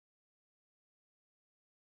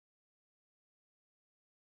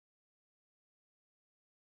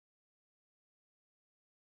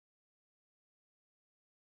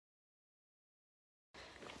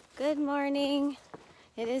Good morning.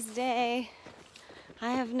 It is day.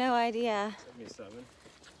 I have no idea. 77.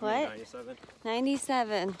 What? 97.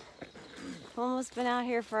 97. I've almost been out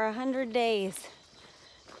here for 100 days.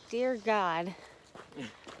 Dear God,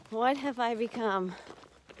 what have I become?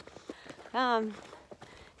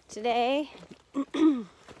 Today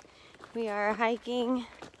we are hiking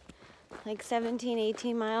like 17,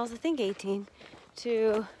 18 miles, I think 18,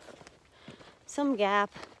 to some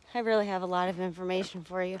gap. I really have a lot of information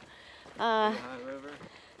for you. Lehigh River?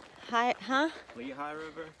 Lehigh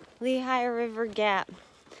River? Lehigh River Gap,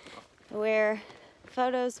 where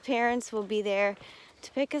Photo's parents will be there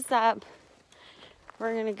to pick us up.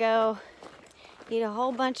 We're gonna go eat a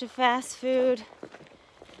whole bunch of fast food,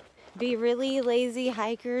 be really lazy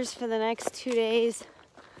hikers for the next 2 days,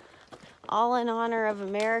 all in honor of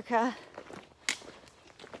America.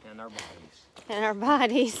 And our bodies. And our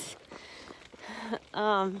bodies.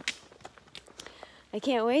 I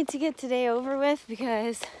can't wait to get today over with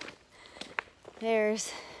because I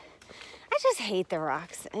just hate the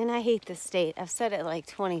rocks and I hate the state. I've said it like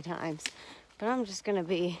 20 times, but I'm just gonna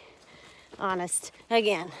be honest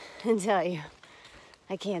again and tell you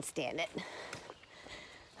I can't stand it.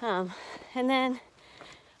 And then,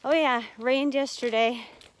 oh yeah, rained yesterday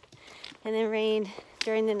and then rained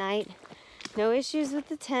during the night. No issues with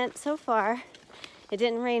the tent so far. It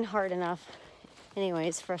didn't rain hard enough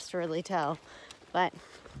anyways for us to really tell, but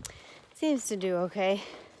it seems to do okay.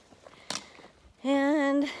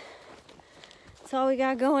 And that's all we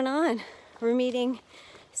got going on. We're meeting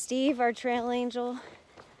Steve, our trail angel,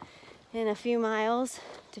 in a few miles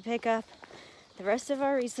to pick up the rest of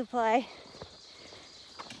our resupply.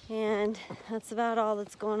 And that's about all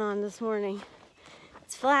that's going on this morning.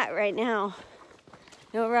 It's flat right now.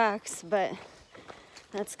 No rocks, but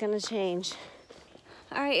that's gonna change.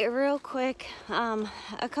 All right, real quick, a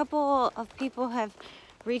couple of people have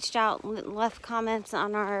reached out and left comments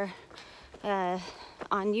on our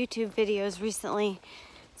on YouTube videos recently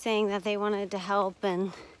saying that they wanted to help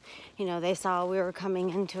and, you know, they saw we were coming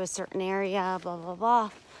into a certain area, blah, blah, blah.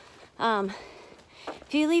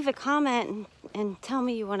 If you leave a comment and tell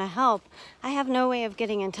me you want to help, I have no way of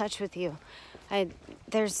getting in touch with you. And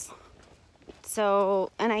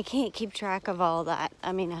I can't keep track of all that.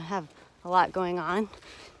 I mean, I have a lot going on.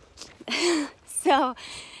 So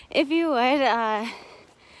if you would,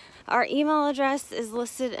 our email address is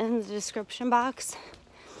listed in the description box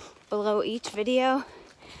below each video,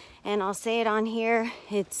 and I'll say it on here.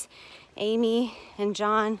 It's Amy and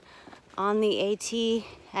John on the at@gmail.com.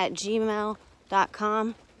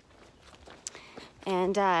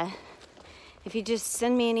 And if you just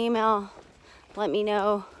send me an email, let me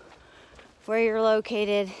know where you're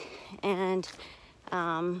located and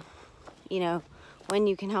you know, when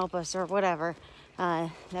you can help us or whatever,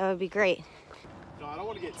 that would be great. No, I don't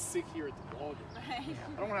want to get sick here at the ball game. Right.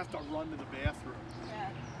 I don't want to have to run to the bathroom. Yeah.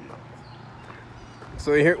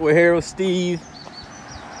 So we're here with Steve.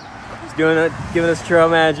 He's giving us trail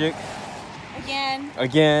magic.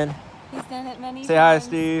 Again. He's done it many times. Say hi,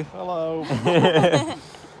 Steve. Hello.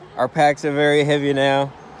 Our packs are very heavy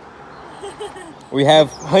now. We have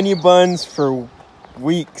honey buns for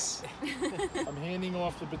weeks. I'm handing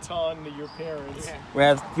off the baton to your parents.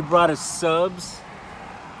 Yeah. He brought us subs,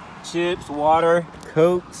 chips, water,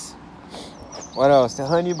 Cokes. What else? The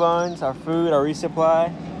honey buns, our food, our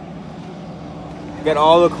resupply. We got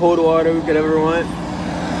all the cold water we could ever want.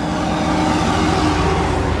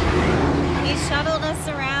 He shuttled us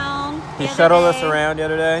around. The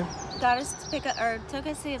other day. Got us to took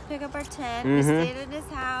us to pick up our tent. Mm-hmm. We stayed at his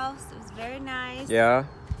house. It was very nice. Yeah,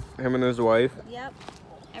 him and his wife. Yep.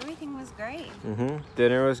 Everything was great. Mm-hmm.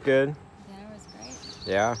 Dinner was good. Dinner was great.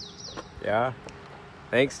 Yeah. Yeah.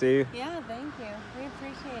 Thanks, Steve. Yeah, thank you. We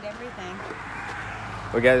appreciate everything.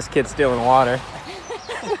 We got this kid stealing water.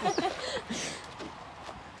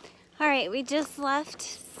 All right, we just left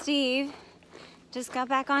Steve. Just got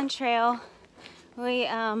back on trail. We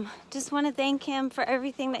just want to thank him for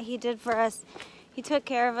everything that he did for us. He took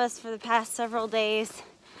care of us for the past several days,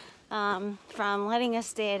 from letting us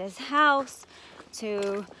stay at his house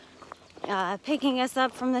to picking us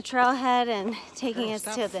up from the trailhead and taking us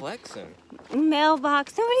to the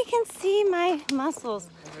mailbox. Nobody can see my muscles.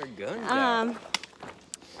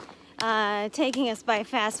 Taking us by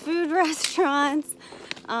fast food restaurants,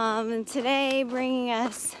 and today bringing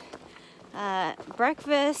us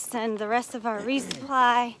breakfast and the rest of our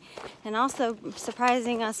resupply, and also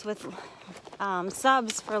surprising us with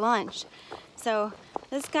subs for lunch. So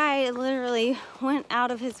this guy literally went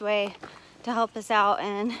out of his way to help us out,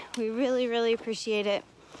 and we really, really appreciate it.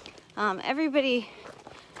 Everybody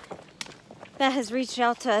that has reached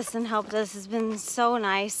out to us and helped us has been so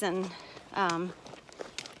nice, and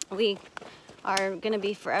we are going to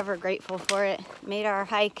be forever grateful for it. Made our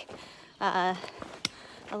hike a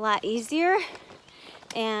lot easier,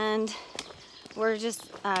 and we're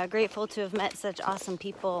just grateful to have met such awesome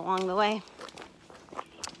people along the way.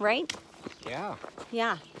 Right? Yeah.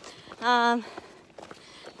 Yeah.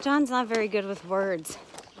 John's not very good with words.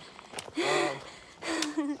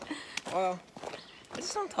 Well, I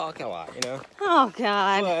just don't talk a lot, you know? Oh,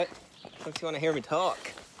 God. But since you want to hear me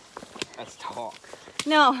talk, let's talk.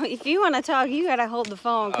 No, if you want to talk, you got to hold the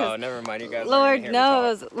phone. Oh, never mind. You guys Lord are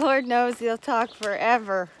knows, Lord knows he'll talk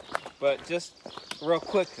forever. But just real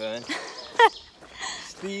quick then,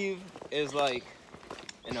 Steve is like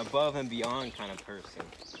an above and beyond kind of person.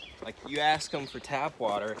 Like, you ask him for tap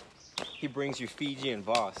water, he brings you Fiji and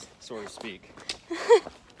Voss, so to speak.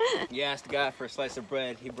 You ask the guy for a slice of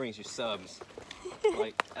bread, he brings you subs.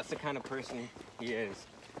 Like, that's the kind of person he is.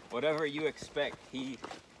 Whatever you expect, he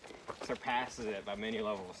surpasses it by many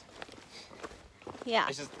levels. Yeah.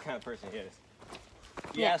 It's just the kind of person he is.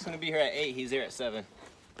 You ask him to be here at 8, he's there at 7.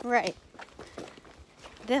 Right.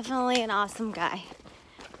 Definitely an awesome guy.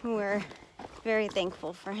 We're very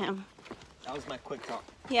thankful for him. That was my quick talk.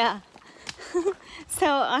 Yeah. So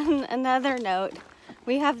on another note,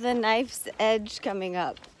 we have the Knife's Edge coming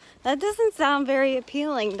up. That doesn't sound very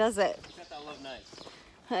appealing, does it? Except I love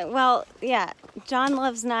knives. Well, yeah, John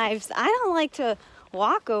loves knives. I don't like to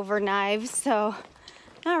walk over knives, so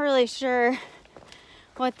not really sure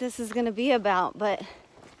what this is going to be about, but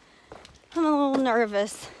I'm a little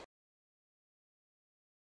nervous.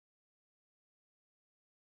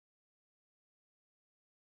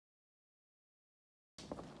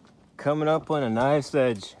 Coming up on a Knife's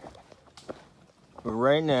Edge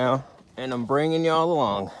right now, and I'm bringing y'all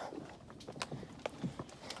along.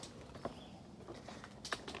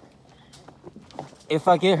 If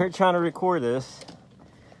I get hurt trying to record this,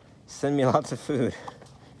 send me lots of food.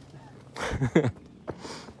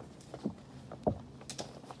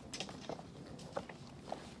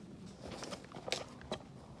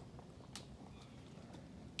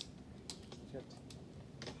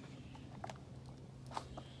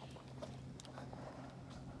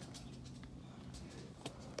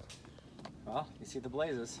 Well, you see the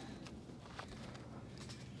blazes.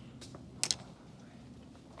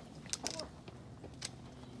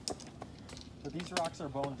 But these rocks are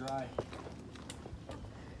bone dry.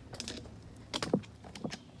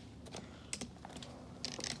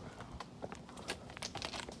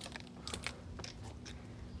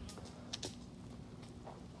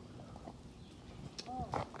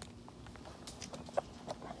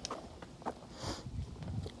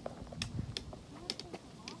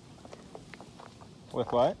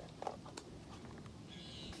 With what?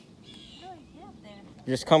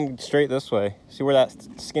 Just come straight this way. See where that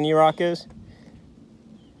skinny rock is?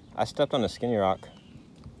 I stepped on a skinny rock.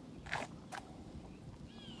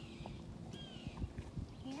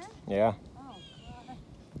 Here? Yeah. Oh, God.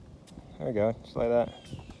 There we go. Just like that.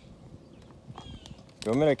 Do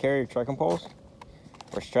you want me to carry your trekking poles?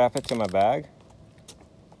 Or strap it to my bag?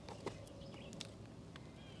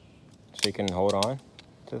 So you can hold on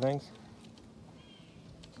to things?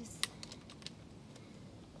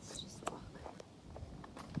 Let's just walk.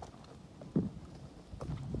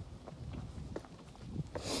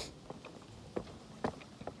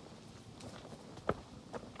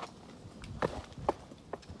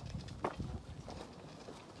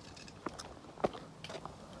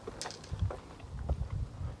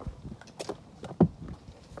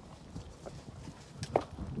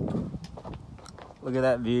 Look at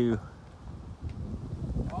that view.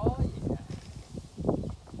 Oh yeah.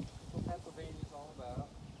 What Pennsylvania's all about.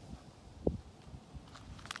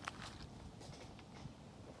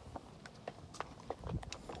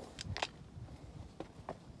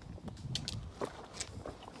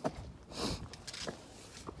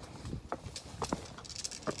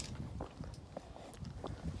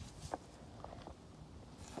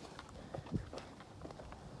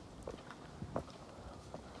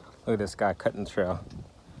 Look at this guy cutting the trail.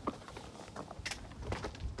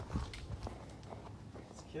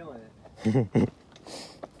 It's killing it.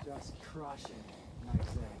 Just crushing.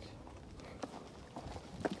 Nice edge.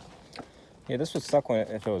 Yeah, this would suck when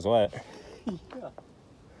if it was wet. Yeah.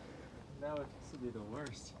 Now this would be the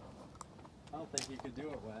worst. I don't think you could do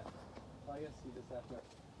it wet. Well, I guess you just have to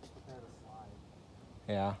prepare the slide.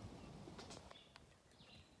 Yeah.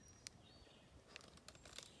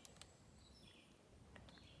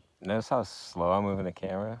 Notice how slow I'm moving the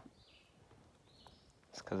camera?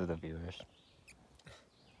 It's because of the viewers.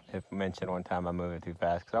 If mentioned one time I move it too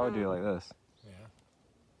fast, because I would do it like this. Yeah.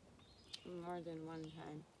 more than one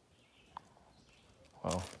time.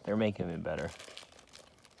 Well, they're making it better.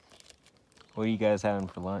 What are you guys having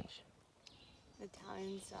for lunch?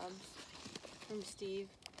 Italian subs from Steve.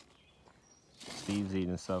 Steve's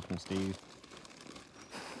eating stuff from Steve.